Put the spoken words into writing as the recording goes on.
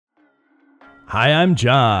Hi, I'm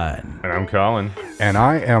John. And I'm Colin. And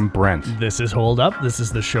I am Brent. This is Hold Up. This is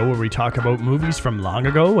the show where we talk about movies from long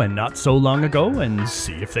ago and not so long ago and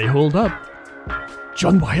see if they hold up.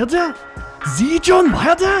 John Wilder? The John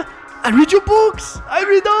Wilder? I read your books. I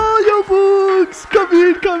read all your books. Come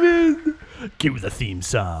in, come in. Cue the theme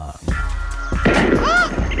song.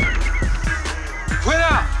 Quit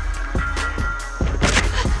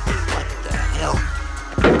What the hell?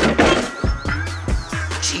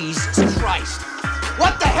 Jesus Christ!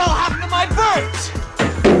 What the hell happened to my birds?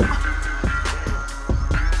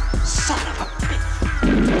 Son of a bitch!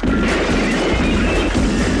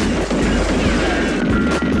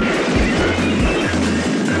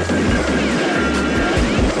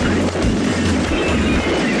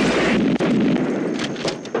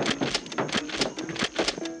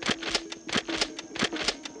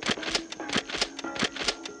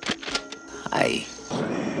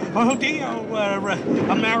 Oh, dear,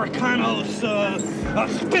 Americanos,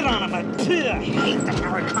 spit on them, I hate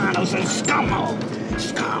Americanos and scum.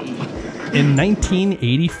 In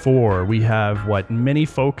 1984, we have what many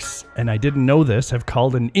folks, and I didn't know this, have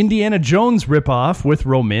called an Indiana Jones ripoff with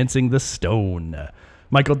Romancing the Stone.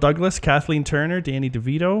 Michael Douglas, Kathleen Turner, Danny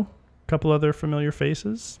DeVito, a couple other familiar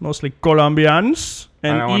faces, mostly Colombians,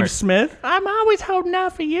 and Eve Smith. I'm always holding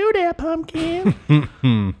out for you there, pumpkin.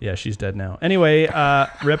 Yeah, she's dead now. Anyway,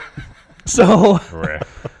 rip. So,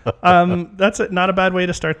 that's not a bad way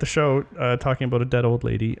to start the show, talking about a dead old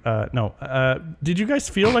lady. Did you guys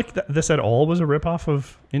feel like this at all was a ripoff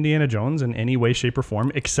of Indiana Jones in any way, shape, or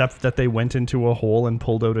form, except that they went into a hole and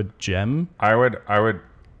pulled out a gem? I would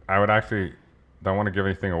actually, don't want to give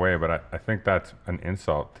anything away, but I think that's an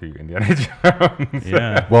insult to Indiana Jones.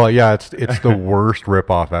 Yeah. Well, yeah, it's the worst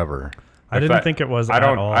ripoff ever. I didn't think it was at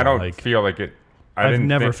all. I don't feel like it. I've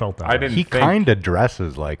never felt that. He kind of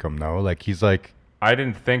dresses like him, though. Like, he's like... I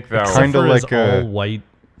didn't think, though... Kind of like a all-white,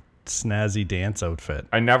 snazzy dance outfit.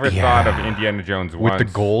 I never thought of Indiana Jones once. With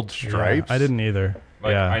the gold stripes? Yeah, I didn't either.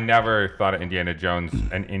 I never thought of Indiana Jones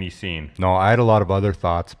in any scene. No, I had a lot of other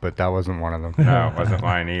thoughts, but that wasn't one of them. No, it wasn't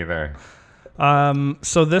mine either.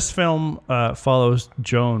 So this film follows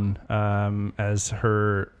Joan as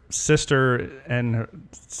her sister and her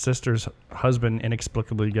sister's husband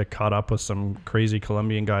inexplicably get caught up with some crazy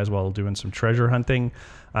Colombian guys while doing some treasure hunting.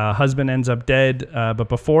 Husband ends up dead, but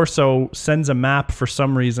before so sends a map for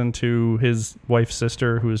some reason to his wife's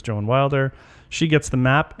sister, who is Joan Wilder. She gets the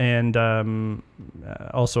map and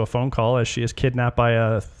also a phone call as she is kidnapped by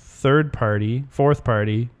a fourth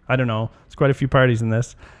party. I don't know. There's quite a few parties in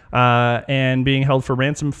this. And being held for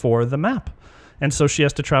ransom for the map. And so she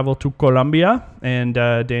has to travel to Colombia, and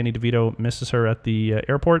Danny DeVito misses her at the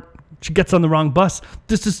airport. She gets on the wrong bus.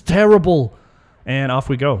 This is terrible. And off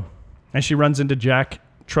we go. And she runs into Jack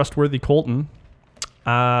Trustworthy Colton,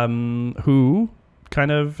 who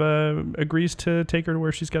kind of agrees to take her to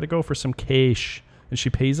where she's got to go for some cash. And she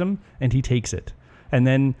pays him, and he takes it. And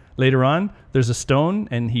then later on, there's a stone,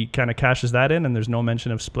 and he kind of cashes that in, and there's no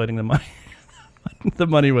mention of splitting the money. The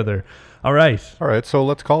money with her. All right, so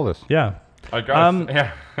let's call this. Yeah. I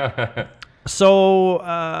guess. Yeah.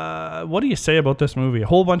 So, what do you say about this movie? A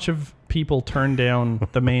whole bunch of people turned down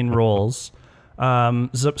the main roles. So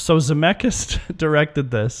Zemeckis directed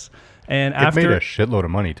this, and it made a shitload of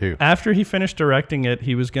money too. After he finished directing it,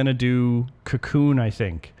 he was gonna do Cocoon, I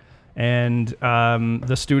think. And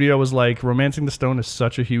the studio was like, Romancing the Stone is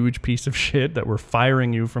such a huge piece of shit that we're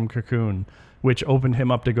firing you from Cocoon, which opened him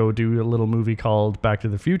up to go do a little movie called Back to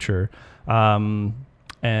the Future.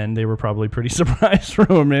 And they were probably pretty surprised.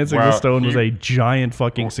 Romancing the Stone was a giant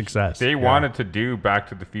fucking success. They wanted to do Back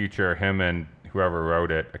to the Future, him and whoever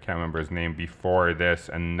wrote it, I can't remember his name, before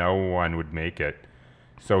this, and no one would make it.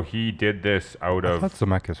 So he did this out of... I thought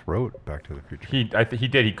Zemeckis wrote Back to the Future. He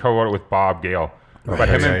did. He co-wrote it with Bob Gale. Right. But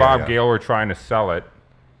him and Bob Gale were trying to sell it,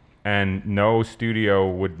 and no studio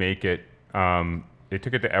would make it. They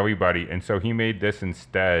took it to everybody, and so he made this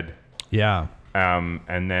instead. Yeah.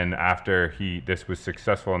 And then after this was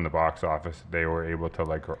successful in the box office, they were able to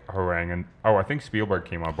like harangue and I think Spielberg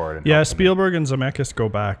came on board. And Spielberg and Zemeckis go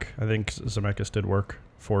back. I think Zemeckis did work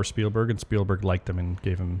for Spielberg, and Spielberg liked him and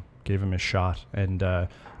gave him his shot. And I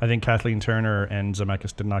think Kathleen Turner and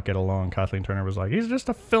Zemeckis did not get along. Kathleen Turner was like, he's just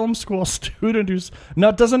a film school student who's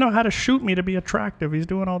doesn't know how to shoot me to be attractive. He's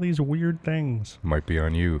doing all these weird things. Might be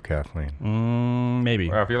on you, Kathleen. Maybe.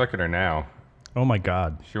 Well, if you look at her now. Oh my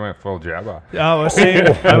God! She went full Jabba. I was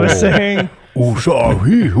saying.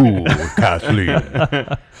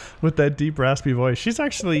 Kathleen. With that deep, raspy voice, she's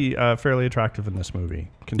actually fairly attractive in this movie.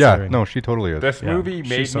 Yeah, no, she totally is. This movie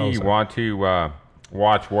made me want to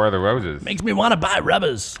watch War of the Roses. Makes me want to buy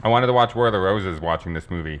rubbers. I wanted to watch War of the Roses watching this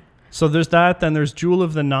movie. So there's that. Then there's Jewel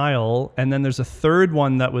of the Nile, and then there's a third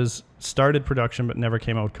one that was started production but never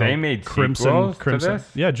came out. Called They made Crimson. sequels to this?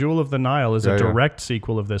 Yeah, Jewel of the Nile is a direct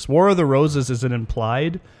sequel of this. War of the Roses is an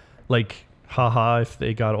implied, like, haha, if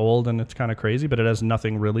they got old and it's kind of crazy, but it has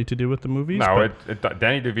nothing really to do with the movies. No,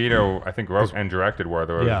 Danny DeVito, I think, wrote and directed War of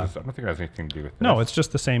the Roses. Yeah. I don't think it has anything to do with this. No, it's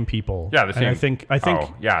just the same people. Yeah, the same. And I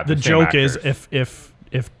think the joke actors. Is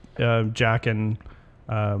if Jack and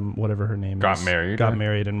whatever her name got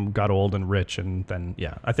married and got old and rich, and then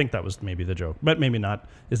I think that was maybe the joke, but maybe not.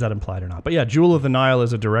 Is that implied or not? But yeah, Jewel of the Nile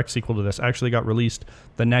is a direct sequel to this. Actually got released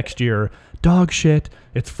the next year. Dog shit.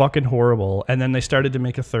 It's fucking horrible. And then they started to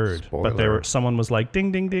make a third. Spoiler. But someone was like,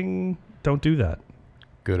 ding, ding, ding, don't do that.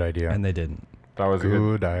 Good idea. And they didn't. That was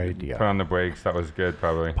good idea. Put on the brakes. That was good,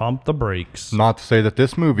 probably. Pump the brakes. Not to say that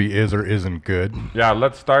this movie is or isn't good. Yeah,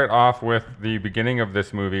 let's start off with the beginning of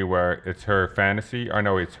this movie where it's her fantasy. Or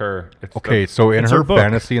no, it's her. So in her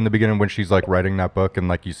fantasy in the beginning when she's like writing that book and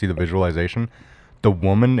like you see the visualization, the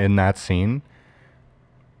woman in that scene,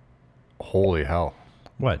 holy hell.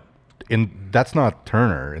 What? That's not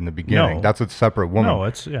Turner in the beginning. No. That's a separate woman.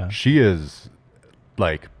 No, She is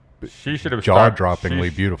like she should have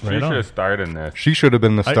jaw-droppingly beautiful. She should have starred in this. She should have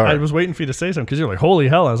been the star. I was waiting for you to say something because you're like, holy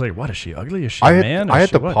hell. I was like, what, is she ugly? Is she a man? I had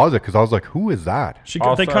to pause it because I was like, who is that?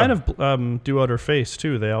 They kind of do out her face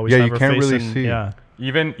too. They always have her face. Yeah, you can't really see. Yeah.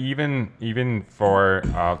 Even for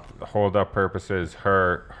hold up purposes,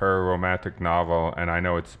 her romantic novel, and I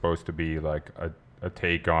know it's supposed to be like a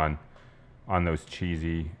take on those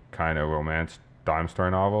cheesy kind of romance dime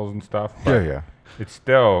store novels and stuff. But it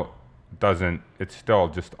still doesn't. It's still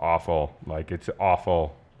just awful. Like it's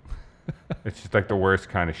awful. It's just like the worst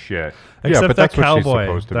kind of shit. Except but that that's what she's cowboy,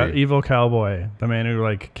 supposed to that be. evil cowboy, the man who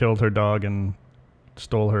like killed her dog and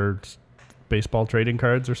stole her baseball trading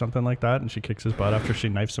cards or something like that, and she kicks his butt after she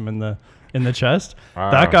knifes him in the chest.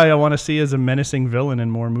 That guy I want to see as a menacing villain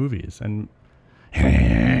in more movies, and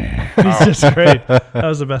he's just great. That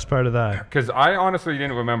was the best part of that. Because I honestly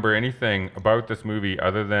didn't remember anything about this movie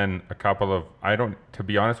other than a couple of to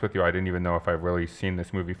be honest with you, I didn't even know if I've really seen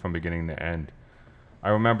this movie from beginning to end. I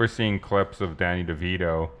remember seeing clips of Danny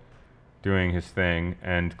DeVito doing his thing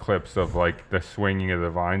and clips of like the swinging of the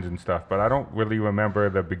vines and stuff, but I don't really remember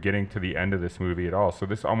the beginning to the end of this movie at all. So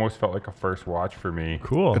this almost felt like a first watch for me.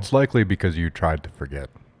 Cool. It's likely because you tried to forget.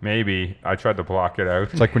 Maybe. I tried to block it out.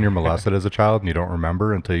 It's like when you're molested as a child and you don't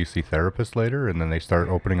remember until you see therapists later, and then they start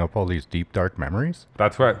opening up all these deep, dark memories.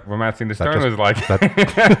 That's what Romancing the Stone was like.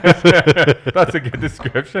 That's a good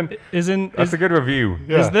description. That's a good review.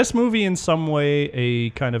 Yeah. Is this movie in some way a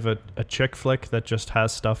kind of a chick flick that just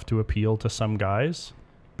has stuff to appeal to some guys?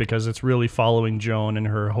 Because it's really following Joan and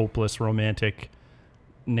her hopeless romantic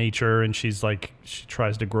nature, and she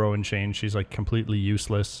tries to grow and change. She's like completely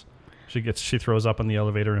useless. She throws up on the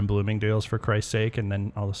elevator in Bloomingdale's for Christ's sake, and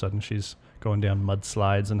then all of a sudden she's going down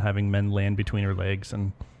mudslides and having men land between her legs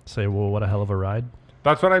and say, "Well, what a hell of a ride."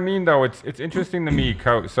 That's what I mean, though. It's interesting to me.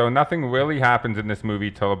 So nothing really happens in this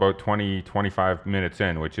movie till about 20-25 minutes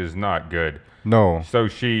in, which is not good. No. So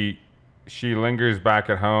she lingers back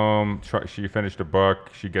at home. She finished a book.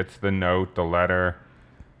 She gets the note, the letter.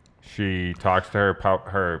 She talks to her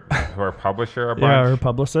publisher a bunch. Yeah, her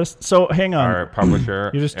publicist. So hang on. Her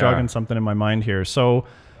publisher. You're just jogging something in my mind here. So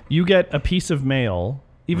you get a piece of mail,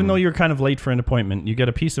 even though you're kind of late for an appointment, you get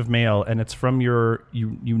a piece of mail and it's from your,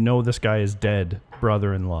 you know this guy is dead,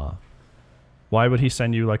 brother-in-law. Why would he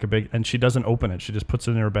send you like a big, and she doesn't open it. She just puts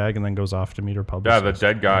it in her bag and then goes off to meet her publicist. Yeah, the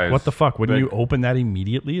dead guy. What the fuck? Wouldn't you open that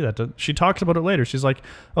immediately? She talks about it later. She's like,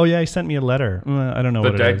 oh yeah, he sent me a letter. I don't know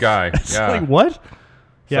what it is. The dead guy. It's yeah. like, what?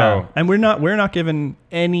 Yeah, and we're not given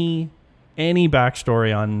any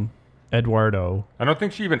backstory on Eduardo. I don't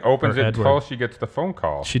think she even opens it until she gets the phone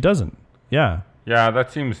call. She doesn't. Yeah. Yeah, that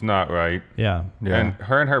seems not right. Yeah. And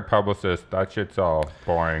her publicist, that shit's all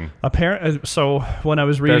boring. So when I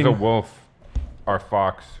was reading, there's a wolf or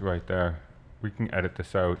fox right there. We can edit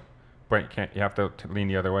this out. Brent, you have to lean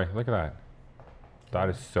the other way. Look at that. That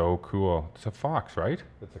is so cool. It's a fox, right?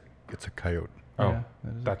 It's a coyote. Oh, yeah,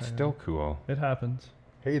 that's still cool. It happens.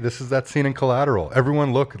 Hey, this is that scene in Collateral.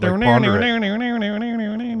 Everyone look, like ponder it.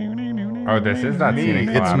 Oh, this is that scene in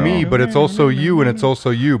Collateral. It's me, but it's also you, and it's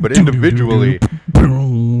also you, but individually.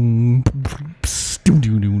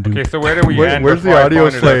 Okay, so where do we end? Where's the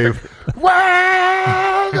audio slave?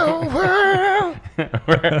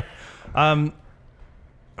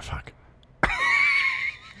 Fuck.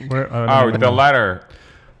 The letter.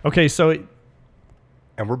 Okay, so.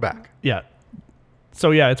 And we're back. Yeah.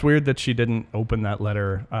 So yeah, it's weird that she didn't open that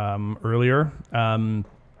letter earlier.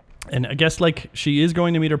 And I guess like she is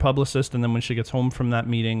going to meet her publicist, and then when she gets home from that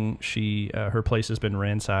meeting, her place has been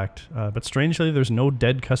ransacked. But strangely, there's no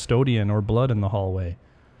dead custodian or blood in the hallway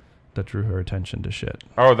that drew her attention to shit.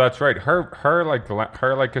 Oh, that's right. Her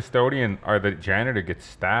custodian or the janitor gets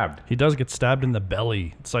stabbed. He does get stabbed in the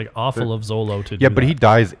belly. It's like awful of Zolo to do. Yeah, but that. he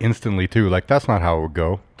dies instantly too. Like that's not how it would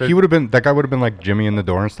go. That guy would have been like Jimmy in the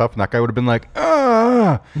door and stuff, and that guy would have been like,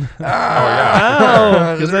 Ow! Because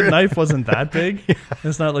that knife wasn't that big. Yeah.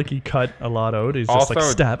 It's not like he cut a lot out. He's just like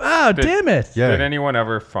stab. Damn it! Yeah. Did anyone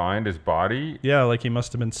ever find his body? Yeah, like he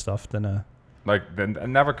must have been stuffed in a. Like, then it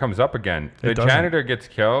never comes up again. The janitor gets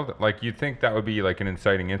killed. Like, you'd think that would be like an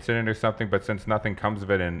inciting incident or something, but since nothing comes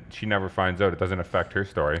of it and she never finds out, it doesn't affect her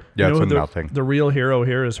story. Yeah, it's nothing. The real hero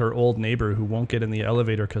here is her old neighbor who won't get in the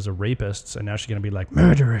elevator because of rapists, and now she's gonna be like,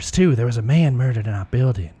 murderers too. There was a man murdered in our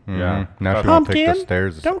building. Mm-hmm. Yeah. Now she won't take the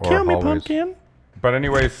stairs. Don't kill me, Pumpkin. But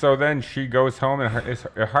anyway, so then she goes home and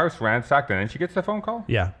her house ransacked, and then she gets the phone call?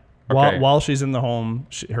 Yeah. Okay. While she's in the home,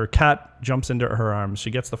 her cat jumps into her arms. She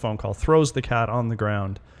gets the phone call, throws the cat on the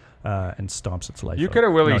ground, and stomps its life. You could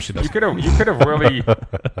have really, you could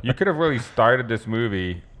have really started this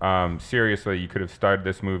movie. Seriously, you could have started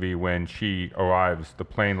this movie when she arrives. The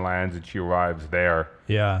plane lands and she arrives there.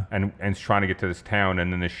 Yeah. And is trying to get to this town,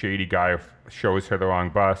 and then the shady guy shows her the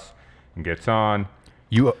wrong bus and gets on.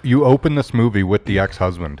 You open this movie with the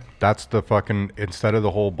ex-husband. That's the fucking, instead of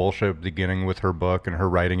the whole bullshit beginning with her book and her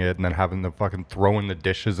writing it and then having the fucking throwing the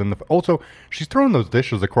dishes in the, also she's throwing those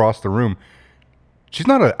dishes across the room. She's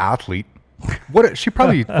not an athlete. She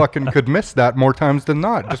probably fucking could miss that more times than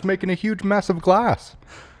not, just making a huge mess of glass.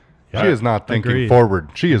 Yeah, she is not thinking forward.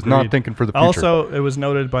 She is not thinking for the future. Also, it was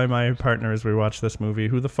noted by my partner as we watched this movie,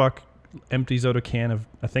 who the fuck empties out a can of,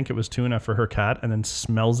 I think it was tuna for her cat, and then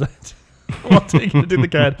smells it while taking it to the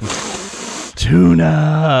cat.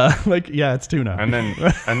 Tuna. Like, yeah, it's tuna. And then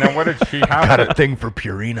what did she have? Got a thing for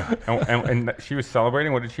Purina. And she was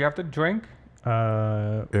celebrating. What did she have to drink?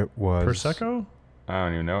 It was Prosecco? I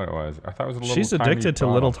don't even know what it was. I thought it was a little She's addicted to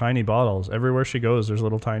little tiny bottles. Everywhere she goes, there's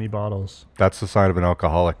little tiny bottles. That's the sign of an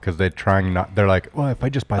alcoholic, because they're like, well, if I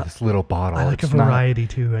just buy this little bottle. I like a variety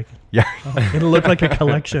too. Yeah. It'll look like a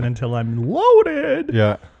collection until I'm loaded.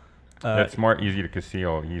 Yeah. It's more easy to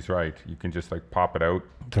conceal. He's right. You can just like pop it out,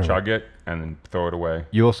 chug it, and then throw it away.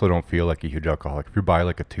 You also don't feel like a huge alcoholic. If you buy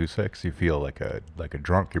like a 2.6, you feel like a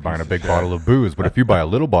drunk. You're buying a big bottle of booze. But if you buy a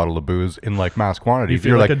little bottle of booze in like mass quantity, you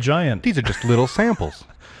feel like a giant. These are just little samples.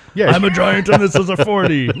 Yeah, I'm a giant and this is a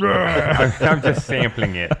 40. I'm just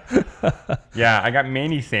sampling it. Yeah, I got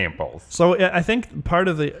many samples. So I think part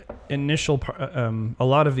of the initial, a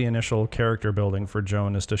lot of the initial character building for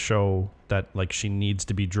Joan is to show that like she needs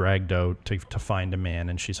to be dragged out to find a man,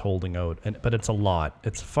 and she's holding out. But it's a lot.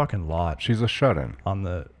 It's a fucking lot. She's a shut-in. On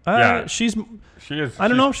the she is. I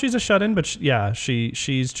don't know if she's a shut-in, but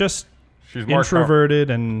she's just. She's more introverted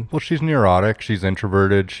and she's neurotic. She's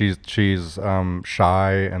introverted. She's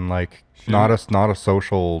shy and like not a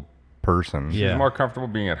social person. She's more comfortable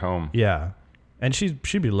being at home. Yeah, and she'd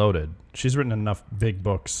be loaded. She's written enough big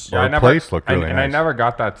books. Yeah, her place looked really nice. And I never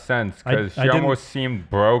got that sense because she almost seemed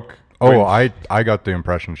broke. Oh, I got the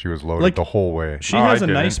impression she was loaded the whole way. She has a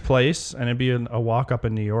nice place, and it'd be a walk up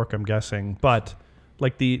in New York, I'm guessing, but.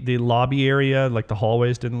 Like the lobby area, like the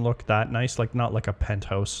hallways didn't look that nice, like not like a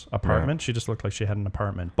penthouse apartment. Yeah. She just looked like she had an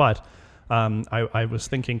apartment. But I was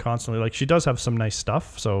thinking constantly, like she does have some nice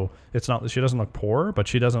stuff, so it's not she doesn't look poor, but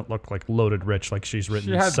she doesn't look like loaded rich, like she's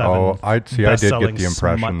written seven. Oh, I did get the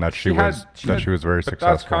impression that she was very successful.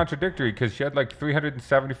 That's contradictory because she had like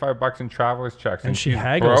 $375 in traveler's checks, and she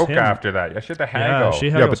broke after that. Yeah, she had to haggle.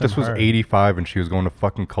 Yeah, but this was 85, and she was going to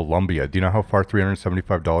fucking Colombia. Do you know how far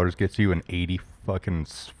 $375 gets you in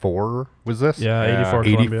 84 was this? Yeah,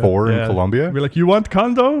 84 in Colombia. We're like, you want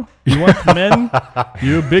condo? You want men?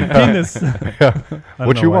 You big penis.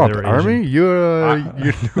 What you want? Army? You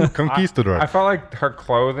conquistador. I felt like her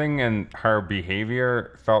clothing and her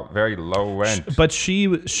behavior felt very low rent. But she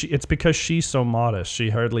it's because she's so modest. She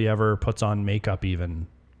hardly ever puts on makeup even.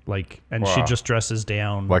 She just dresses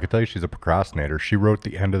down. Well, I can tell you she's a procrastinator. She wrote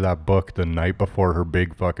the end of that book the night before her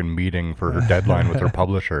big fucking meeting for her deadline with her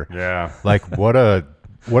publisher. Yeah. Like, what a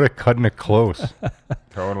cutting it close.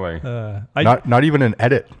 Totally. Not even an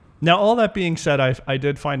edit. Now, all that being said, I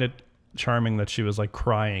did find it charming that she was like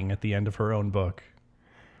crying at the end of her own book.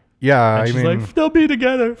 Yeah, and she's like, they'll be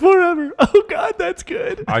together forever. Oh, God, that's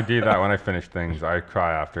good. I do that when I finish things. I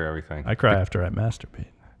cry after everything. I cry after I masturbate.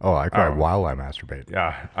 Oh, I cry while I masturbate.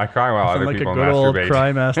 Yeah, I cry while other people masturbate. Like a good old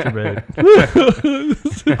cry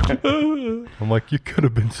masturbate. I'm like, you could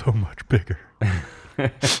have been so much bigger. You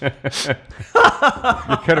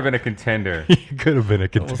could have been a contender. He could have been a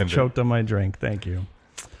Almost contender. choked on my drink. Thank you.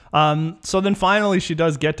 So then finally she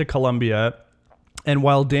does get to Columbia. And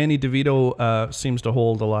while Danny DeVito seems to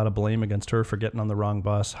hold a lot of blame against her for getting on the wrong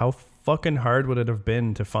bus, how fucking hard would it have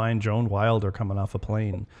been to find Joan Wilder coming off a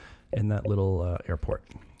plane in that little airport?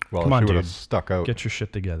 Well, Come on, she would dude. have stuck out. Get your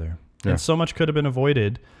shit together. Yeah. And so much could have been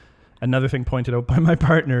avoided. Another thing pointed out by my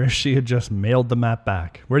partner is she had just mailed the map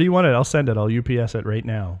back. Where do you want it? I'll send it. I'll UPS it right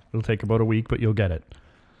now. It'll take about a week, but you'll get it.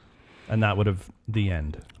 And that would have the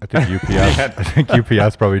end. I think UPS. I think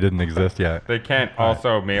UPS probably didn't exist yet. They can't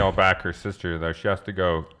also mail back her sister, though. She has to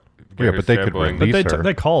go get Yeah, her but they could sibling. release- But her.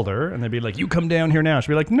 they called her and they'd be like, you come down here now. She'd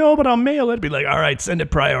be like, no, but I'll mail it. Be like, all right, send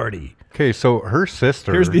it priority. Okay, so her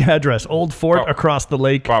sister. Here's the address. Old Fort Oh. across the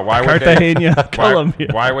lake, But why would they- Cartagena, Colombia.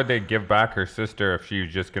 Why would they give back her sister if she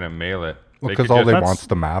was just going to mail it? Because could all just- they That's- want's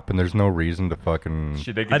the map, and there's no reason to fucking.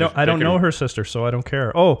 they could I don't just- I they don't could- know her sister, so I don't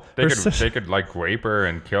care. Oh, They her could, sis- they could like rape her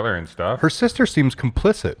and kill her and stuff. Her sister seems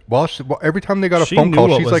complicit. Well, every time they got a She phone knew call,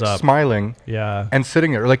 what she's was like up. smiling yeah. and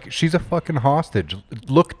sitting there like she's a fucking hostage.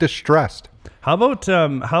 Look distressed. How about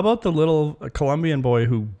the little Colombian boy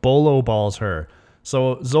who bolo balls her?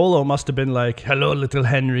 So Zolo must have been like, hello, little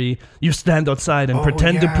Henry. You stand outside and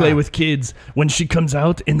pretend to yeah. play with kids. When she comes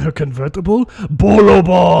out in her convertible, bolo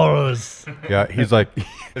balls. Yeah, he's like,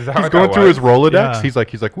 Is that he's what going that through his was? Rolodex. Yeah.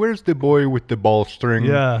 He's like, where's the boy with the ball string?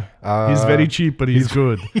 Yeah. He's very cheap, but he's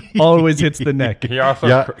good. Always hits the neck. He also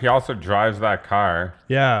Yeah. he also drives that car.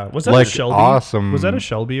 Yeah. Was that Like, a Shelby? awesome. Was that a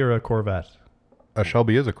Shelby or a Corvette? A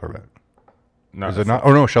Shelby is a Corvette. No, Is it not?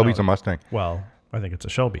 Oh no, Shelby's a Mustang. Well, I think it's a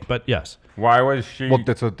Shelby, but yes. Why was she? Well,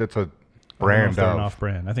 that's a I don't know if brand they're an of.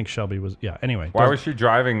 off-brand. I think Shelby was. Yeah. Anyway, why was she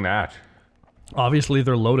driving that? obviously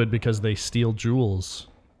they're loaded because they steal jewels.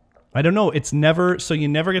 I don't know. It's never so you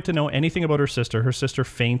never get to know anything about her sister. Her sister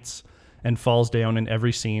faints and falls down in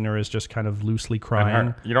every scene, or is just kind of loosely And crying.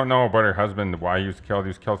 her, you don't know about her husband. Why he was killed? He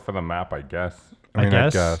was killed for the map, I guess. I mean,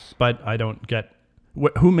 guess, but I don't get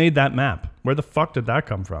who made that map. Where the fuck did that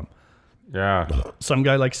come from? Yeah. Some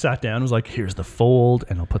guy like sat down and was like, here's the fold,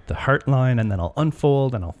 and I'll put the heart line, and then I'll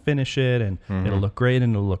unfold, and I'll finish it, and it'll look great,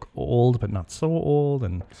 and it'll look old, but not so old.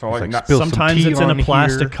 And So like, like not, spill some sometimes tea it's in a on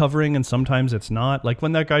plastic here. covering, and sometimes it's not. Like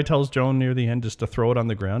when that guy tells Joan near the end just to throw it on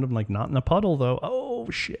the ground, I'm like, not in a puddle, though. Oh,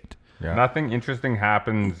 shit. Yeah. nothing interesting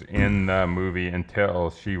happens in the movie until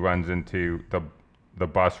she runs into the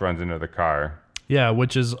bus runs into the car. Yeah,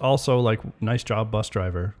 which is also like, nice job, bus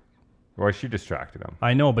driver. Well, she distracted him.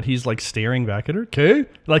 I know, but he's like staring back at her. Okay,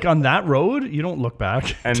 like on that road, you don't look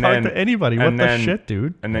back and talk then- to anybody. What and the then- shit,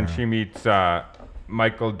 dude? And then she meets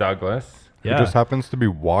Michael Douglas. He Yeah, just happens to be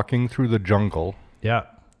walking through the jungle. yeah.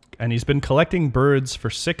 And he's been collecting birds for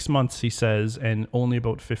 6 months, he says, and only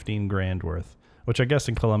about 15 grand worth, which I guess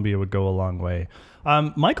in Colombia would go a long way.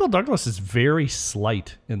 Michael Douglas is very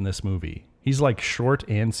slight in this movie. He's like short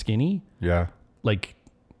and skinny. Yeah. Like,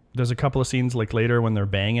 there's a couple of scenes like later when they're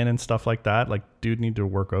banging and stuff like that. Like, dude need to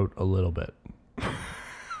work out a little bit.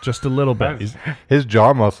 Just a little bit. His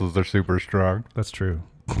jaw muscles are super strong. That's true.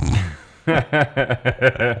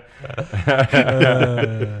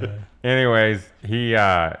 Anyways, he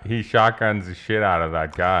shotguns the shit out of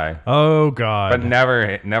that guy, Oh, God. but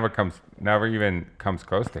never even comes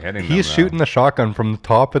close to hitting him. He's though. shooting the shotgun from the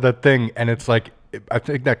top of that thing, and it's like, I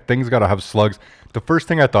think that thing's got to have slugs. The first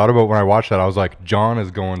thing I thought about when I watched that, I was like, John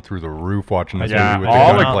is going through the roof watching this Yeah, movie with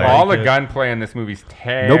all the the gunplay. all the it. gunplay in this movie's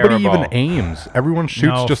terrible. Nobody even aims. Everyone shoots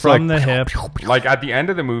No, just from like the hip. Like at the end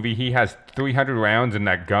of the movie, he has 300 rounds in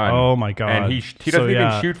that gun. Oh, my God. And he So, doesn't even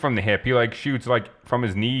yeah. shoot from the hip. He like shoots like from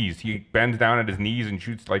his knees. He bends down at his knees and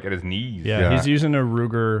shoots like at his knees. Yeah, Yeah. he's using a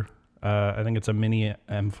Ruger. I think it's a mini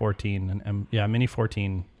M14 and mini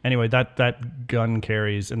 14. Anyway, that gun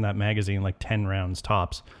carries in that magazine like 10 rounds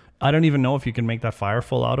tops. I don't even know if you can make that fire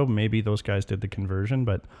full auto. Maybe those guys did the conversion,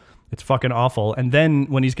 but it's fucking awful. And then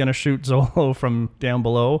when he's gonna shoot Zolo from down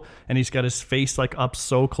below, and he's got his face like up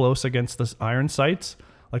so close against the iron sights,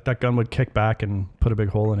 like that gun would kick back and put a big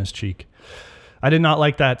hole in his cheek. I did not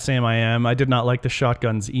like that, Sam. I did not like the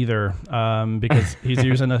shotguns either, because he's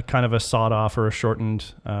using a kind of a sawed-off or a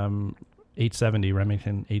shortened 870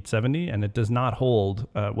 Remington 870, and it does not hold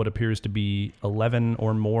what appears to be 11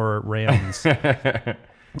 or more rounds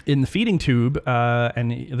in the feeding tube.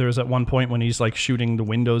 And there's at one point when he's like shooting the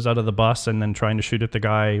windows out of the bus and then trying to shoot at the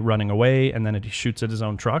guy running away, and then he shoots at his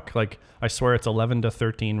own truck. Like, I swear it's 11 to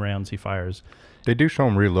 13 rounds he fires. they do show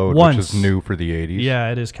him reload, Once. which is new for the 80s. Yeah,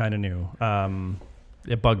 it is kind of new.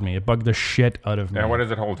 It bugged me. It bugged the shit out of me. And what does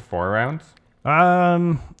it hold? 4 rounds?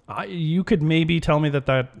 You could maybe tell me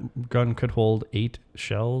that gun could hold 8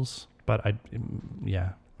 shells, but I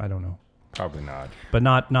don't know. Probably not. but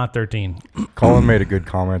not 13. Colin made a good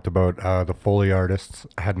comment about the Foley artists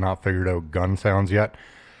had not figured out gun sounds yet.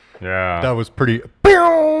 Yeah. That was pretty.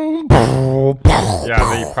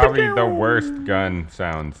 Yeah, probably the worst gun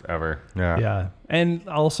sounds ever. Yeah. Yeah, and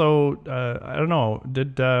also I don't know.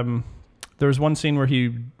 Did there's one scene where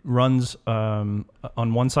he runs on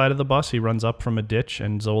one side of the bus. He runs up from a ditch,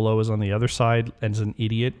 and Zolo is on the other side and is an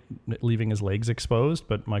idiot, leaving his legs exposed.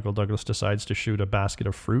 But Michael Douglas decides to shoot a basket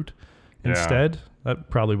of fruit instead. That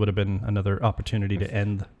probably would have been another opportunity to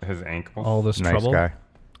end His ankles. all this Nice trouble. guy.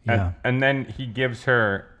 Yeah. And then she gives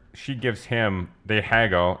him, they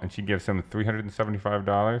haggle, and she gives him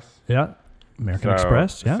 $375. Yeah. American So-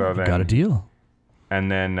 Express. Yeah. so You got a then- deal. And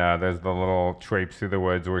then there's the little traipse through the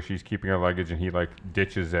woods where she's keeping her luggage and he like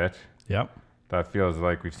ditches it. Yep. That feels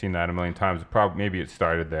like we've seen that a million times. Maybe it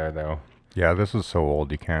started there though. Yeah, this is so old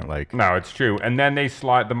you can't like. No, it's true. And then they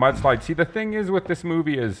slide the mudslide. See, the thing is with this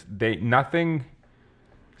movie is nothing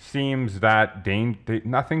seems that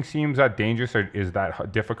dangerous or is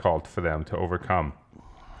that difficult for them to overcome.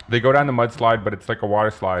 They go down the mudslide, but it's like a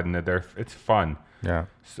water slide, and it's fun. Yeah.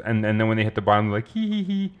 And then when they hit the bottom, they're like hee hee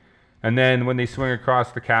hee. And then when they swing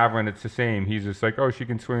across the cavern, it's the same. He's just like, oh, she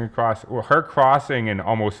can swing across. Well, her crossing and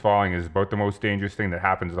almost falling is about the most dangerous thing that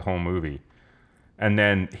happens the whole movie. And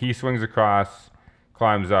then he swings across,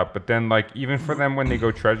 climbs up. But then, like, even for them when they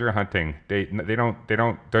go treasure hunting, they don't.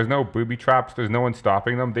 There's no booby traps. There's no one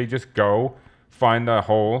stopping them. They just go find the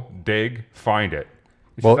hole, dig, find it.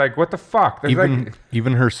 It's Well, like, what the fuck? There's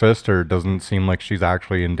Even her sister doesn't seem like she's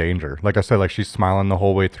actually in danger. Like I said, like she's smiling the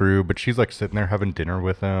whole way through, but she's like sitting there having dinner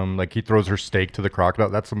with him. Like he throws her steak to the crocodile.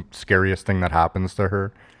 That's the scariest thing that happens to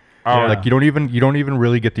her. Oh, Like you don't even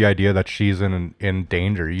really get the idea that she's in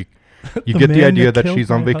danger. You The get the man idea that that killed she's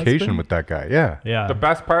on my vacation husband? with that guy. Yeah. Yeah. The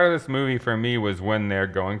best part of this movie for me was when they're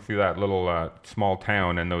going through that little small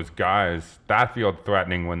town and those guys, that felt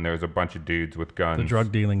threatening when there's a bunch of dudes with guns. the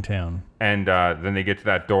drug dealing town. And then they get to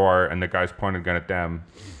that door and the guy's pointing a gun at them.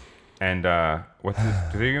 And what's his,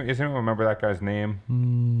 does anyone remember that guy's name?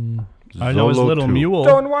 I know his Zolo little 2. mule.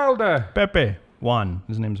 Don Wilder. Pepe. Juan.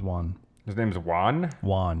 His name's Juan. His name's Juan.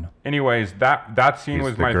 Juan. Anyways, that scene He's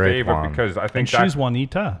was the my great favorite Juan. because I And think she's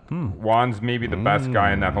Juanita. Juan's maybe the best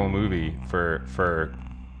guy in that whole movie for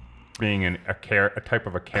being a type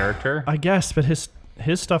of a character. I guess, but his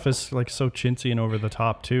stuff is like so chintzy and over the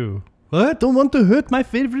top too. I don't want to hurt my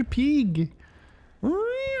favorite pig.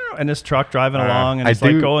 And his truck driving along, and I he's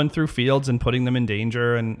like do- going through fields and putting them in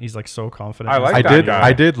danger, and he's like so confident. I like I that did. guy.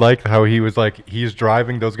 I did like how he was like he's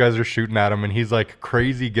driving. Those guys are shooting at him, and he's like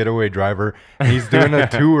crazy getaway driver. And he's doing a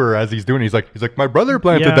tour as he's doing. He's like my brother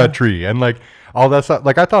planted Yeah. that tree, and like all that stuff.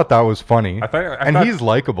 Like I thought that was funny. I and thought- he's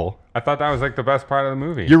likable. I thought that was like the best part of the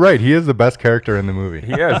movie. You're right. He is the best character in the movie.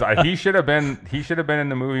 He is. He should have been. He should have been in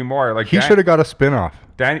the movie more. Like He should have got a spin-off.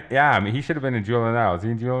 Yeah, I mean, he should have been in Julian Now. Is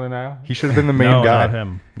he in Julian Now? He should have been the main no, guy. not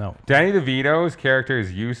him. No. Danny DeVito's character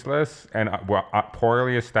is useless and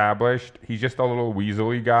poorly established. He's just a little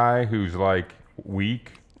weaselly guy who's like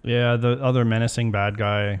weak. Yeah, the other menacing bad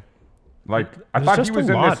guy. Like I There's thought he just a was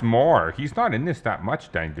in lot. this more. He's not in this that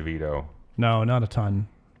much, Danny DeVito. No, not a ton.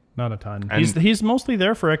 Not a ton. And- He's mostly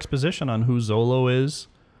there for exposition on who Zolo is.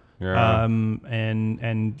 Yeah.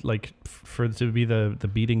 And like for to be the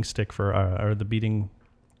beating stick for or the beating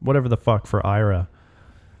whatever the fuck for Ira.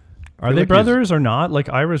 Are feel they like brothers or not? Like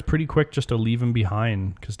Ira's pretty quick just to leave him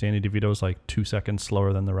behind because Danny DeVito's like 2 seconds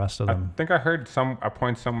slower than the rest of I them. think I heard some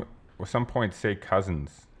point say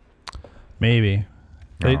cousins. Maybe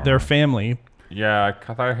they're family. Yeah,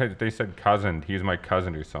 I thought I heard they said cousin. He's my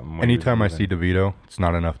cousin or something. when he was Anytime I leaving. see DeVito, it's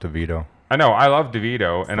not enough DeVito. I know I love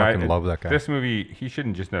DeVito, and I Fucking love that guy. This movie, he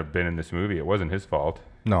shouldn't just have been in this movie. It wasn't his fault.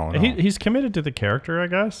 No, no. He's committed to the character, I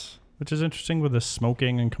guess, which is interesting with the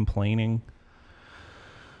smoking and complaining.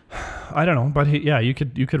 I don't know, but you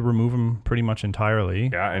could remove him pretty much entirely.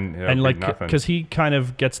 Yeah, And like, nothing. because he kind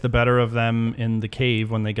of gets the better of them in the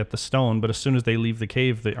cave when they get the stone, but as soon as they leave the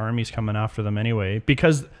cave, the army's coming after them anyway.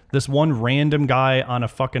 Because this one random guy on a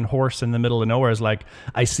fucking horse in the middle of nowhere is like,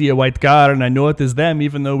 I see a white car and I know it is them,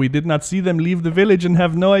 even though we did not see them leave the village and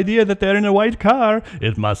have no idea that they're in a white car.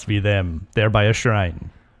 It must be them. They're by a shrine.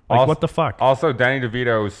 Like, Also- what the fuck? Also, Danny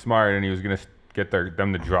DeVito was smart, and he was gonna get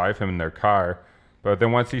them to drive him in their car. But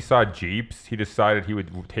then once he saw Jeeps, he decided he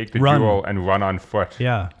would take the Run. jewel and run on foot.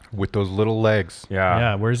 Yeah. With those little legs.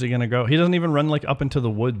 Yeah, where's he gonna go? He doesn't even run like up into the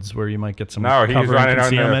woods where you might get some No, he's cover and running out in the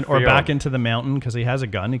concealment, or field. back into the mountain because he has a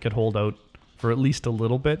gun. He could hold out for at least a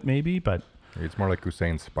little bit, maybe. But It's more like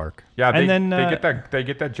Hussein Spark. Yeah, And then, they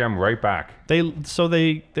get that gem right back. They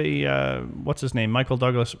what's his name? Michael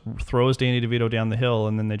Douglas throws Danny DeVito down the hill,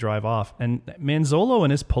 and then they drive off. And Manzolo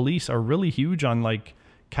and his police are really huge on like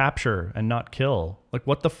capture and not kill. Like,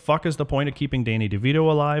 what the fuck is the point of keeping Danny DeVito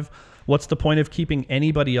alive? What's the point of keeping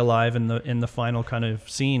anybody alive in the final kind of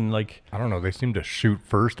scene? Like, I don't know. They seem to shoot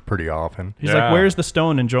first pretty often. he's like, "Where's the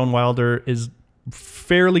stone?" And Joan Wilder is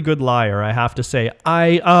fairly good liar, I have to say.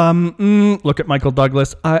 Look at Michael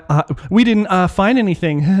Douglas. We didn't find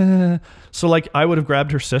anything. So like, I would have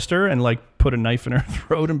grabbed her sister and like put a knife in her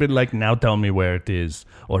throat and been like, "Now tell me where it is,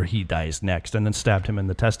 or he dies next," and then stabbed him in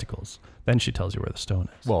the testicles. Then she tells you where the stone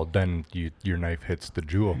is. Well, then your knife hits the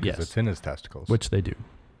jewel because Yes. it's in his testicles. Which they do,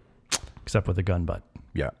 except with a gun butt.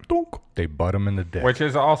 yeah, they butt him in the dick. Which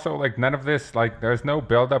is also like none of this, like there's no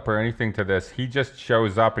build up or anything to this. He just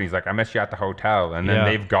shows up and he's like, "I miss you at the hotel," and then Yeah.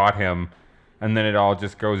 they've got him, and then it all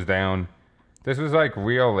just goes down. This was like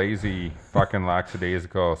real lazy, fucking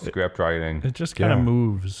lackadaisical script writing. It just kind of Yeah.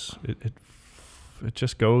 moves. It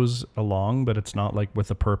just goes along, but it's not like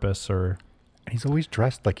with a purpose or. He's always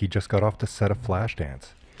dressed like he just got off the set of Flashdance.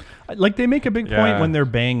 Like, they make a big point Yeah. when they're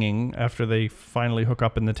banging after they finally hook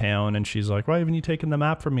up in the town, and she's like, "Why haven't you taken the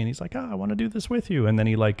map from me?" And he's like, "I want to do this with you." And then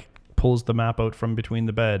he like pulls the map out from between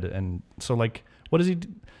the bed, and so like, what does he?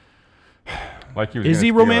 Like he was Is gonna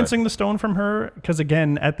he steal romancing the stone from her? Because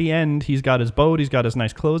again, at the end, he's got his boat, he's got his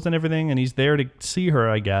nice clothes and everything, and he's there to see her,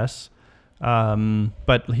 I guess.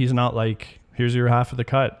 But he's not like, "Here's your half of the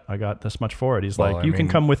cut. I got this much for it." He's Well, like, I "You can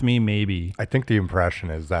mean- come with me, maybe." I think the impression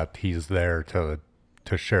is that he's there to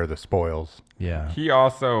share the spoils. Yeah. He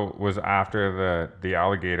also was after the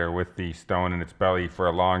alligator with the stone in its belly for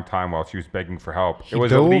a long time while she was begging for help. He It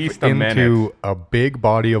was at dove least a into minute. a big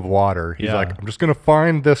body of water. He's Yeah. like, "I'm just gonna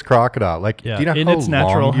find this crocodile." Like, Yeah, do you know in how its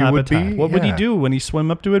natural long you would habitat. be? What would he Yeah. do when he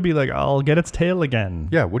swim up to it? Be like, "I'll get its tail again."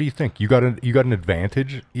 Yeah, what do you think? You got an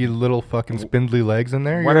advantage, you little fucking spindly legs in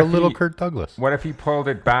there. What You're a if little he- Kurt Douglas. What if he pulled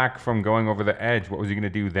it back from going over the edge? What was he going to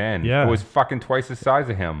do then? Yeah. It was fucking twice the size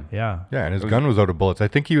of him. Yeah. Yeah, and his gun was out of bullets. I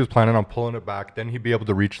think he was planning on pulling it back. Then he'd be able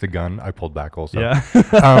to reach the gun. I pulled back also. Yeah.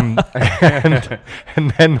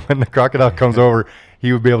 And then when the crocodile comes over,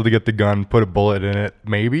 he would be able to get the gun, put a bullet in it,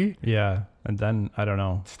 maybe. Yeah. And then, I don't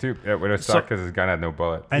know. Stupid. It would have So- sucked because his gun had no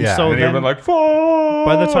bullets. And Yeah. so And he'd have then, been like, fuck!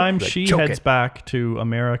 by the time like, she choke heads it. back to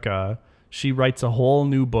America, she writes a whole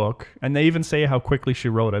new book. And they even say how quickly she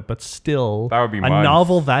wrote it, but still, That would be a months.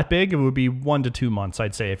 novel that big, it would be 1 to 2 months,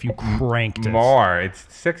 I'd say, if you cranked it. More. It's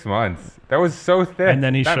 6 months. That was so thick. And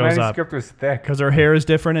then he that shows up. manuscript was thick. Because her hair is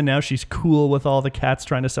different, and now she's cool with all the cats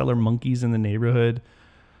trying to sell her monkeys in the neighborhood,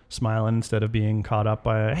 smiling instead of being caught up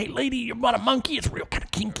by a, "Hey lady, you want a monkey? It's real kind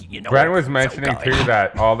of kinky, you know." Brent It's was so mentioning golly." too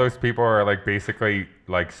that all those people are like basically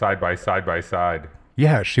like side by side.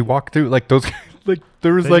 Yeah, she walked through like those. Like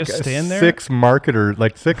there was They like just stand there? 6 marketers,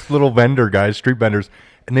 like 6 little vendor guys, street vendors,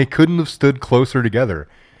 and they couldn't have stood closer together.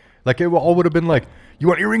 Like it all would have been like, "You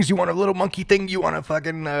want earrings? You want a little monkey thing? You want a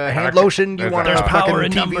fucking hand lotion? You there's want a- a There's fucking power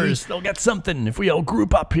in TV?" numbers. They'll get something if we all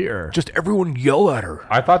group up here. Just everyone yell at her.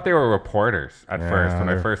 I thought they were reporters at first when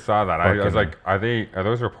I they're first saw that. I was fucking- like, are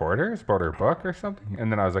those reporters about her book or something?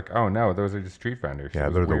 And then I was like, oh no, those are just street vendors. Yeah, It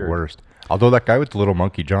was they're weird. the worst. Although that guy with the little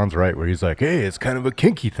monkey, John's right, where he's like, "Hey, it's kind of a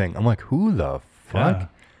kinky thing." I'm like, who the fuck? Yeah.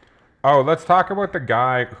 Oh, let's talk about the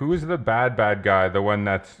guy. Who's the bad guy? The one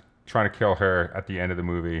that's trying to kill her at the end of the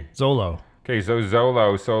movie. Zolo. Okay, so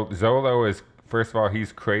Zolo. So Zolo is, first of all,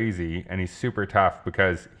 he's crazy and he's super tough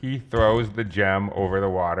because he throws the gem over the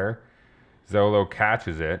water. Zolo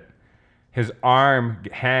catches it. His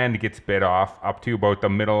hand gets bit off up to about the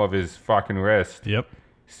middle of his fucking wrist. Yep.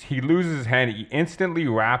 He loses his hand. He instantly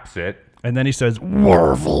wraps it. And then he says,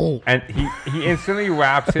 "Warvel." And he instantly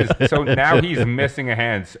wraps his. So now he's missing a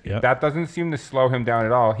hand. Yep. That doesn't seem to slow him down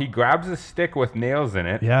at all. He grabs a stick with nails in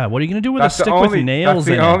it. Yeah. What are you gonna do with That's a the stick only- with nails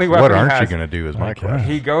that's in the only it? weapon What he aren't you has. gonna do? Is my My question. God.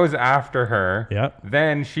 He goes after her. Yep.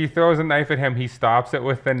 Then she throws a knife at him. He stops it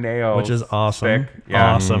with the nails. Which is awesome. Stick.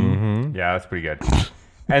 Yeah. Awesome. Yeah, that's pretty good.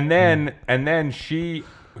 And then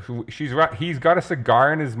he's got a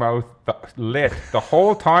cigar in his mouth lit the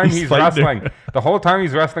whole time He's he's fighting her. wrestling. The whole time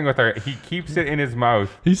he's wrestling with her, he keeps it in his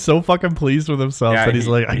mouth. He's so fucking pleased with himself Yeah, that he's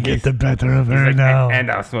like, "I he's- get the better of He's her like, now." and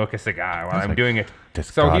I'll smoke a cigar while I'm like, doing it. "This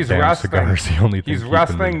So he's goddamn wrestling. cigar is the only thing He's keeping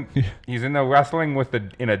wrestling. me." He's in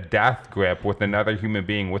a death grip with another human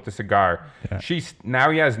being with the cigar. Yeah. Now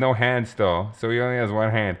he has no hand still, so he only has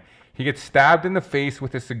one hand. He gets stabbed in the face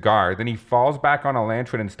with a cigar. Then he falls back on a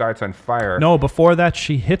lantern and starts on fire. No, before that,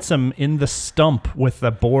 she hits him in the stump with a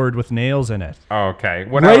board with nails in it. Oh, okay.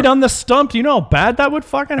 Right on the stump. Do you know how bad that would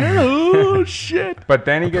fucking hurt? Oh, shit. But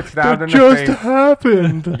then he gets stabbed in the just face.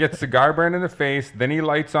 happened. He gets cigar burned in the face. Then he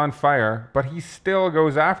lights on fire. But he still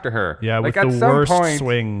goes after her. Yeah, like, with the worst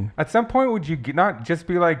swing. At some point, would you not just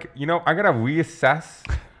be like, I got to reassess?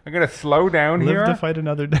 I'm going to slow down here. Live to fight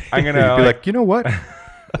another day. I'm going Be to like, you know what?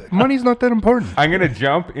 Money's not that important. I'm going to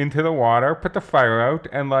jump into the water, put the fire out,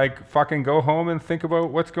 and like fucking go home and think about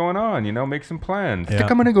what's going on, make some plans. I think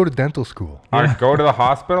I'm going to go to dental school. Or go to the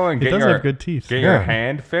hospital and He get does your have good teeth. Get your Yeah.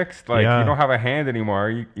 hand fixed. Like, Yeah. you don't have a hand anymore.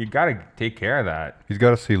 You got to take care of that. He's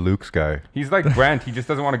got to see Luke's guy. He's like Brent. He just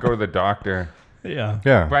doesn't want to go to the doctor. Yeah.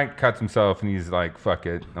 Yeah. Brent cuts himself and he's like, fuck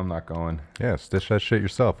it. I'm not going. Yeah, stitch that shit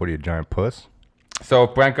yourself. What are you, a giant puss? So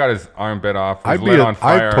Brent got his arm bit off. Was I'd lit on I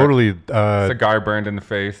fire. totally, Cigar burned in the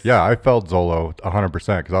face. yeah, I felt Zolo 100%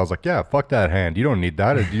 because I was like, yeah, fuck that hand. You don't need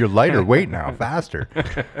that. You're lighter weight now, faster.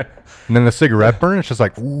 And then the cigarette burn, it's just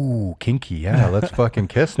like, ooh, kinky. Yeah, let's fucking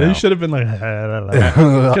kiss now. He should have been like,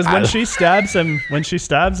 because when she stabs him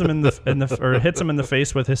in the or hits him in the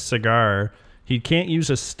face with his cigar, he can't use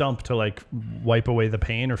his stump to like wipe away the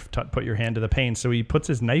pain or put your hand to the pain. So he puts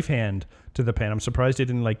his knife hand to the pain. I'm surprised he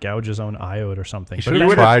didn't like gouge his own eye out or something. He should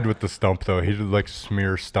have tried with the stump though. He should like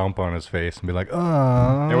smear stump on his face and be like,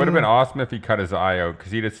 oh. It would have been awesome if he cut his eye out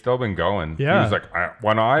because he'd have still been going. Yeah. He was like,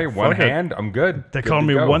 one eye, one Fuck it. hand, I'm good. They Good call to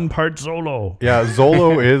me go. one part Zolo. Yeah,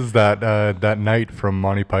 Zolo is that knight from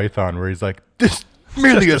Monty Python where he's like, this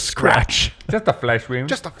merely a scratch. Just a flesh wound.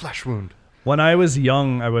 Just a flesh wound. When I was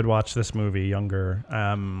young, I would watch this movie younger,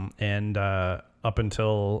 and up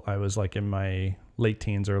until I was like in my late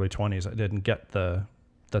teens, early 20s, I didn't get that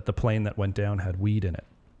the plane that went down had weed in it.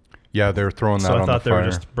 Yeah, they were throwing that So I on the thought they were fire.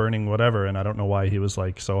 just burning whatever, and I don't know why he was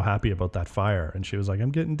like so happy about that fire. And she was like, "I'm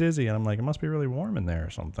getting dizzy," and I'm like, "It must be really warm in there or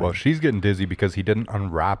something." Well, she's getting dizzy because he didn't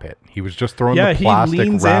unwrap it. He was just throwing yeah, the he plastic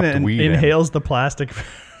leans in wrapped and weed in. inhales the plastic.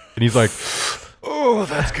 And he's like, oh,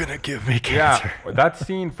 that's going to give me cancer. Yeah, that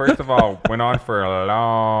scene, first of all, went on for a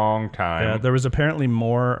long time. Yeah, there was apparently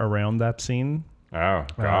more around that scene. Oh,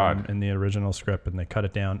 God. In the original script, and they cut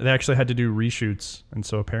it down. They actually had to do reshoots, and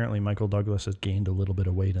so apparently Michael Douglas has gained a little bit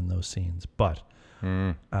of weight in those scenes. But,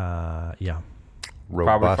 yeah. Probably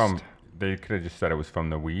Robust. from, they could have just said it was from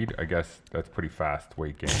the weed. I guess that's pretty fast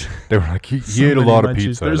weight gain. They were like, he So ate a many lot of munchies.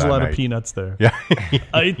 pizza There's that a lot night. of peanuts there. Yeah.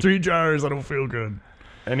 I ate 3 jars. I don't feel good.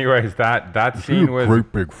 Anyways, that You scene was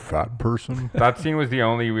great big fat person. that scene was the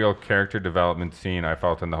only real character development scene I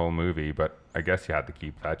felt in the whole movie, but I guess you had to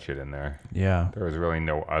keep that shit in there. Yeah. There was really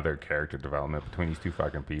no other character development between these two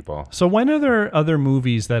fucking people. So when are there other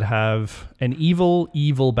movies that have an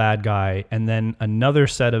evil bad guy and then another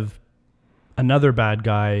set of another bad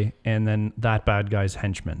guy and then that bad guy's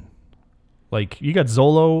henchman? Like, you got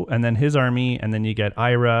Zolo and then his army, and then you get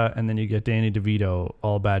Ira, and then you get Danny DeVito,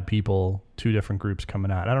 all bad people, 2 different groups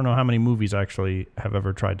coming out. I don't know how many movies actually have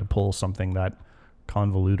ever tried to pull something that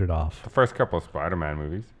convoluted off. The first couple of Spider-Man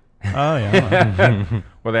movies. Oh, yeah.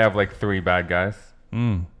 Well, they have like 3 bad guys.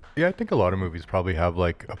 Yeah, I think a lot of movies probably have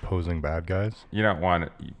like opposing bad guys. You don't want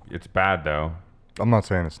it. It's bad though. I'm not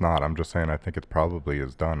saying it's not. I'm just saying I think it probably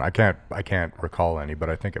is done. I can't recall any, but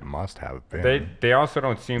I think it must have been. They also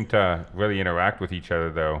don't seem to really interact with each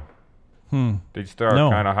other though. They just No.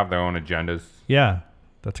 kind of have their own agendas. Yeah,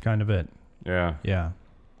 that's kind of it. Yeah. Yeah.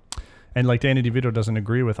 And like Danny DeVito doesn't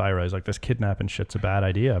agree with Ira. He's like, this kidnapping shit's a bad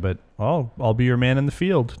idea, but I'll be your man in the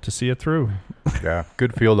field to see it through. Yeah,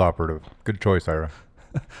 good field operative. Good choice, Ira.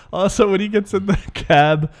 Also, when he gets in the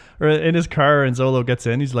cab or in his car and Zolo gets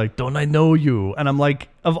in, he's like, don't I know you? And I'm like,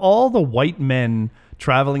 of all the white men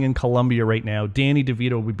traveling in Colombia right now, Danny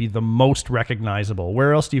DeVito would be the most recognizable.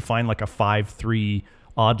 Where else do you find like a 5'3",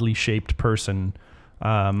 oddly shaped person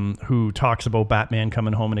who talks about Batman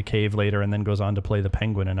coming home in a cave later and then goes on to play the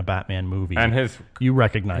Penguin in a Batman movie? And you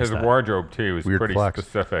recognize his that. wardrobe too is Weird pretty flex.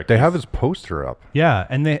 specific. They have his poster up. Yeah,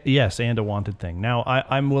 and and a wanted thing. Now,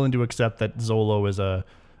 I'm willing to accept that Zolo is a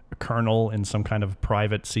colonel in some kind of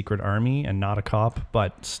private secret army and not a cop,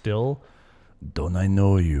 but still, don't I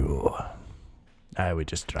know you? I would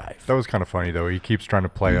just drive. That was kind of funny though. He keeps trying to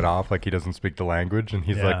play it off like he doesn't speak the language, and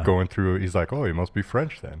he's Yeah. like going through. He's like, "Oh, he must be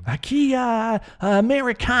French then." Aquí,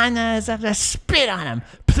 Americanas, I spit on him.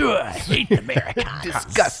 I hate Americanas.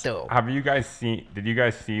 Disgusto. Did you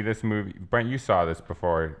guys see this movie? Brent, you saw this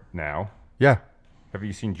before now. Yeah, Have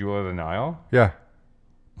you seen Jewel of the Nile? yeah.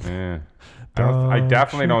 Yeah. I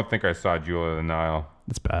definitely don't think I saw Jewel of the Nile.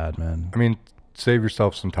 It's bad, man. I mean, save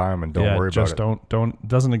yourself some time and don't worry about it. Don't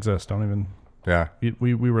doesn't exist. Don't even Yeah.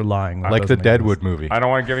 We were lying. That Like the doesn't Deadwood exist. movie. I don't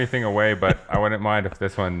want to give anything away, but I wouldn't mind if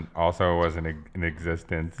this one also wasn't in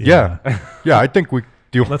existence. Yeah. Yeah, I think we...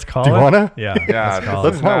 Let's call do it. you want to? Yeah. Yeah, let's call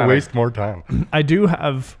Let's it. not waste more time. I do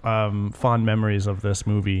have fond memories of this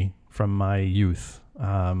movie from my youth.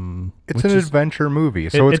 It's an adventure movie,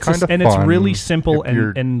 so it's kind of fun. And it's really simple if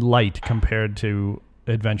you're- and light compared to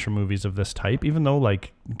adventure movies of this type, even though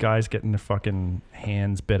like guys getting their fucking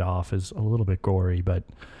hands bit off is a little bit gory, but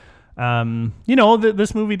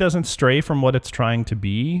this movie doesn't stray from what it's trying to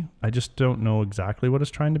be. I just don't know exactly what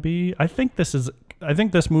it's trying to be. I think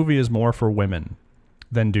this movie is more for women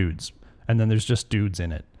than dudes, and then there's just dudes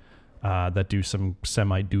in it that do some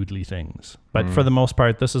semi-doodly things. But for the most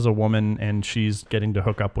part, this is a woman, and she's getting to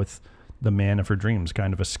hook up with the man of her dreams,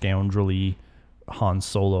 kind of a scoundrelly Han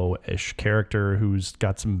Solo-ish character who's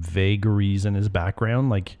got some vagaries in his background.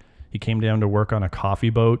 Like, he came down to work on a coffee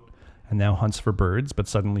boat and now hunts for birds, but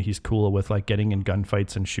suddenly he's cool with like getting in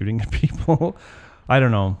gunfights and shooting at people. I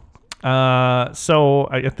don't know. At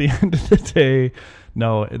the end of the day,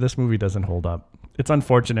 no, this movie doesn't hold up. It's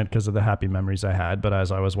unfortunate because of the happy memories I had, but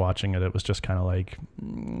as I was watching it, it was just kind of like,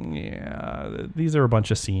 yeah, these are a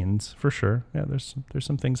bunch of scenes for sure. Yeah, there's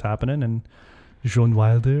some things happening, and Joan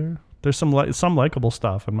Wilder. There's some likable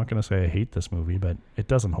stuff. I'm not going to say I hate this movie, but it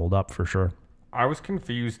doesn't hold up for sure. I was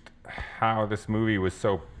confused how this movie was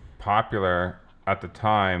so popular at the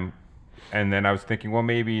time, and then I was thinking, well,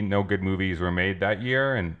 maybe no good movies were made that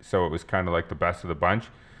year, and so it was kind of like the best of the bunch.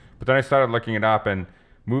 But then I started looking it up, and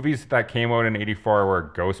movies that came out in '84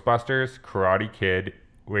 were Ghostbusters, Karate Kid,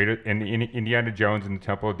 Indiana Jones and the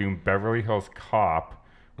Temple of Doom, Beverly Hills Cop,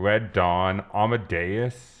 Red Dawn,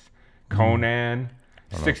 Amadeus, Conan,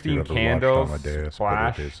 16 Candles,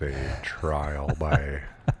 Flash, But it is a trial by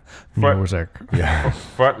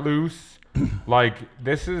Footloose. Like,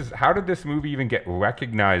 how did this movie even get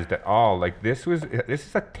recognized at all? Like, this is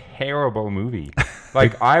a terrible movie.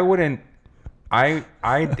 Like, I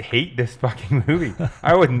hate this fucking movie.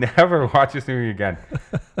 I would never watch this movie again.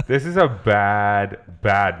 This is a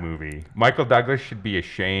bad movie. Michael Douglas should be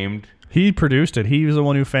ashamed. He produced it. He was the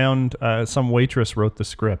one who found some waitress wrote the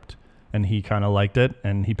script, and he kind of liked it,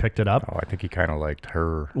 and he picked it up. Oh, I think he kind of liked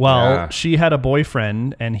her. Well, Yeah. she had a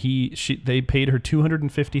boyfriend, and they paid her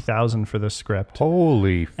 $250,000 for the script.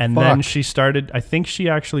 Holy And fuck. then she started, I think she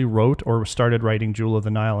actually wrote or started writing Jewel of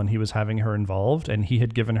the Nile, and he was having her involved, and he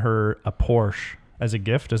had given her a Porsche as a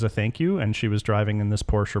gift, as a thank you, and she was driving in this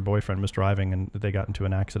Porsche. Her boyfriend was driving, and they got into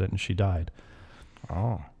an accident, and she died.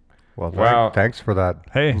 Oh. Well, Well, thanks for that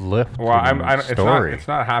Hey. lift Well, story. it's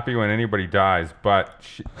not happy when anybody dies, but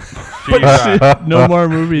she's No more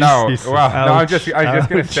movies. no. Jesus. Well, no. I was just gonna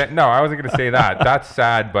Ouch. say no. I wasn't gonna say that. That's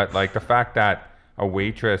sad, but like the fact that a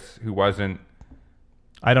waitress who wasn't.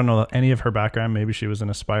 I don't know any of her background. Maybe she was an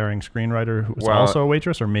aspiring screenwriter who was Well- also a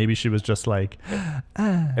waitress, or maybe she was just like,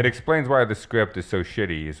 It explains why the script is so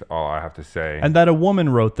shitty. Is all I have to say. and that a woman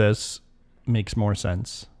wrote this makes more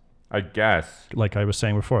sense. I guess Like I was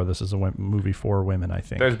saying before, this is a movie for women, I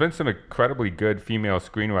think. there's been some incredibly good female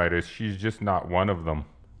screenwriters. She's just not one of them.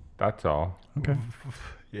 That's all. Okay.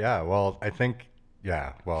 Yeah, well, I think...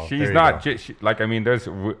 Yeah, well, She's there you not go. there's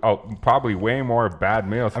probably way more bad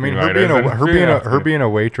male screenwriters. I mean, her being a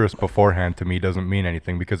waitress beforehand to me doesn't mean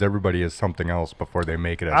anything because everybody is something else before they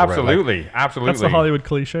make it. As absolutely. That's the Hollywood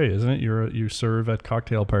cliche, isn't it? You serve at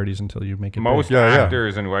cocktail parties until you make it Most big. Yeah, yeah.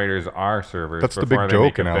 actors and writers are servers. That's the before big they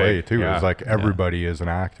make joke in it LA big. too. Yeah. Is like everybody is an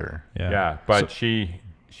actor. Yeah, but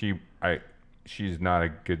she's not a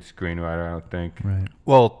good screenwriter, I don't think. Right.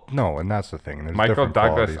 Well, no, and that's the thing. There's Michael different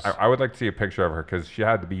Douglas, qualities. I would like to see a picture of her because she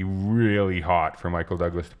had to be really hot for Michael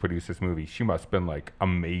Douglas to produce this movie. She must have been like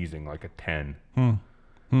amazing, like a 10.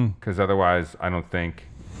 Because otherwise, I don't think.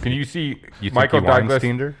 Can you see think Michael he Douglas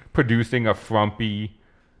Weinsteined her? producing a frumpy,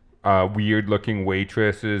 weird-looking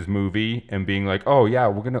waitress's movie and being like, "Oh yeah,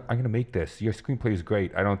 I'm gonna make this. Your screenplay is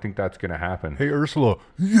great." I don't think that's gonna happen. Hey Ursula.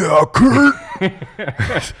 Yeah, Kurt.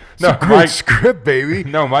 No, Great Mike. script, baby.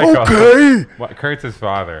 No, Michael. Okay. Kurt's his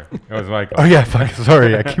father. It was Michael. Oh yeah, fuck,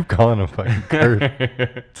 sorry. I keep calling him fucking Kurt.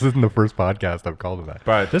 This isn't the first podcast I've called him that.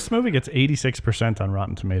 But This movie gets 86% on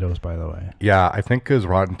Rotten Tomatoes, by the way. Yeah, I think because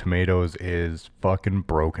Rotten Tomatoes is fucking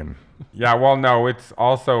broken. yeah, well, no, it's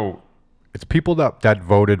also. It's people that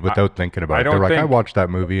voted without thinking about I it. They're don't like, I think- watched that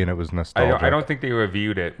movie and it was nostalgic. I don't think they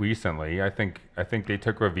reviewed it recently. I think they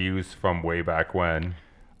took reviews from way back when.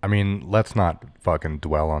 I mean, let's not fucking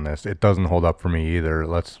dwell on this. It doesn't hold up for me either.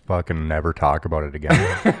 Let's fucking never talk about it again.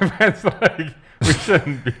 It's like we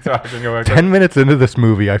shouldn't be talking about 10 minutes into this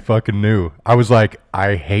movie, I fucking knew. I was like,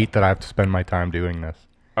 I hate that I have to spend my time doing this.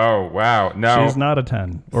 Oh wow, no. She's not a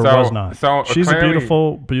 10, or So- was not. so She's a clearly-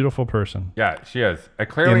 beautiful, beautiful person. Yeah, she is.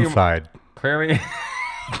 Clearly, Inside. clearly,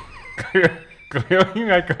 clearly,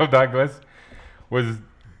 Michael Douglas was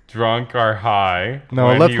drunk or high. No,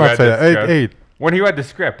 when let's he not read say the that. Hey, script. hey. When he read the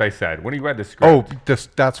script, I said. When he read the script. Oh,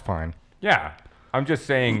 that's fine. Yeah. I'm just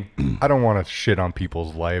saying. I don't want to shit on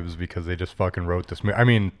people's lives because they just fucking wrote this movie. I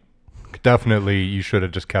mean, definitely you should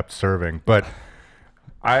have just kept serving, but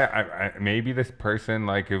I maybe this person,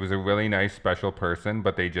 like, it was a really nice, special person,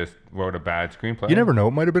 but they just wrote a bad screenplay. you never know.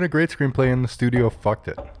 It might have been a great screenplay and the studio fucked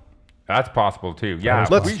it. That's possible too. Yeah,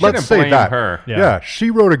 Let's we shouldn't say blame that. her. Yeah. Yeah. She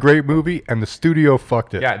wrote a great movie and the studio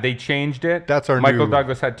fucked it. Yeah, they changed it. That's our Michael new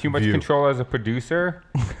Douglas had too much view. control as a producer.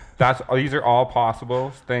 These are all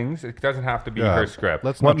possible things. It doesn't have to be Yeah. her script.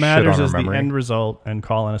 Let's What not matters shit on is her the memory. end result, and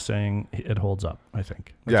Colin is saying it holds up, I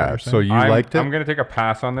think. That's what Yeah. you're So saying? you I'm, liked it? I'm gonna take a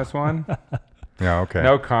pass on this one. Yeah. Okay.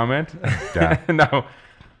 No comment. Yeah. No.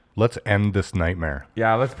 Let's end this nightmare.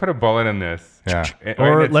 Yeah, let's put a bullet in this. Yeah. Right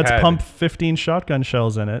Or in its let's head. pump 15 shotgun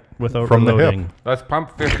shells in it without From the hip. reloading. Let's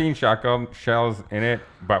pump 15 shotgun shells in it,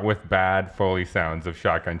 but with bad Foley sounds of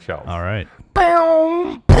shotgun shells. All right.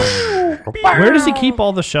 Where does he keep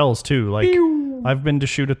all the shells too? Like, I've been to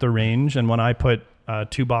shoot at the range, and when I put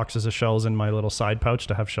 2 boxes of shells in my little side pouch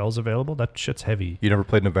to have shells available, that shit's heavy. You never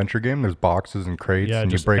played an adventure game? There's boxes and crates Yeah,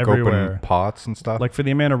 and you just break everywhere. open pots and stuff. Like, for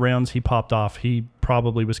the amount of rounds he popped off, he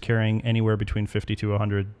probably was carrying anywhere between 50 to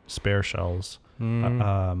 100 spare shells.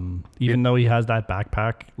 Even though he has that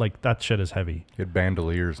backpack, like, that shit is heavy. you had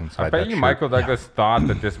bandoliers inside I bet that you shirt. Michael Douglas thought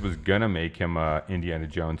that this was gonna make him a Indiana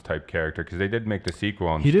Jones type character because they did make the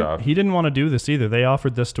sequel and He stuff. didn't want to do this either. They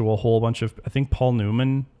offered this to a whole bunch of, I think Paul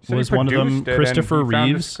Newman So he was one of them. produced it and Christopher he found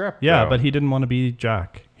the Reeves. script, Yeah, though. but he didn't want to be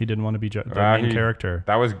Jack. He didn't want to be the main character.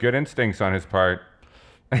 That was good instincts on his part.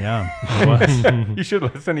 Yeah. it was. You should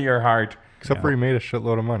listen to your heart. Except for he made a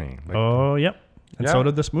shitload of money. Like, Oh, yep. And so Yeah.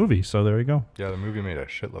 did this movie. So there you go. yeah, the movie made a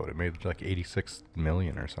shitload. It made like 86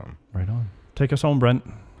 million or something. Right on. Take us home, Brent.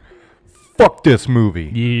 Fuck this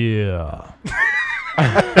movie. Yeah.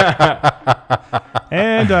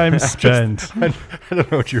 And I'm spent. I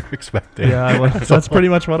don't know what you're expecting. Yeah, that's pretty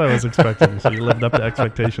much what I was expecting. So you lived up to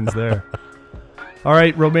expectations there. All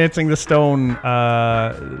right, Romancing the Stone,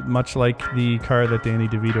 much like the car that Danny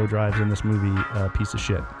DeVito drives in this movie, piece of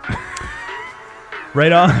shit.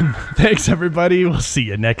 Right on. Thanks, everybody. We'll see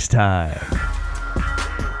you next time.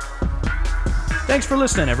 Thanks for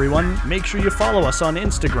listening, everyone. Make sure you follow us on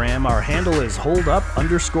Instagram. Our handle is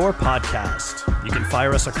holdup_podcast. You can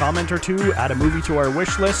fire us a comment or two, add a movie to our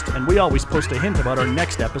wish list, and we always post a hint about our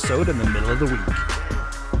next episode in the middle of the week.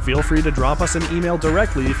 Feel free to drop us an email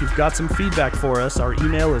directly if you've got some feedback for us. Our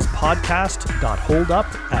email is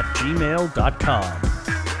podcast.holdup@gmail.com.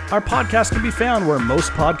 Our podcast can be found where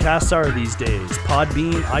most podcasts are these days: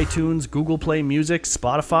 Podbean, iTunes, Google Play Music,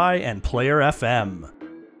 Spotify, and Player FM.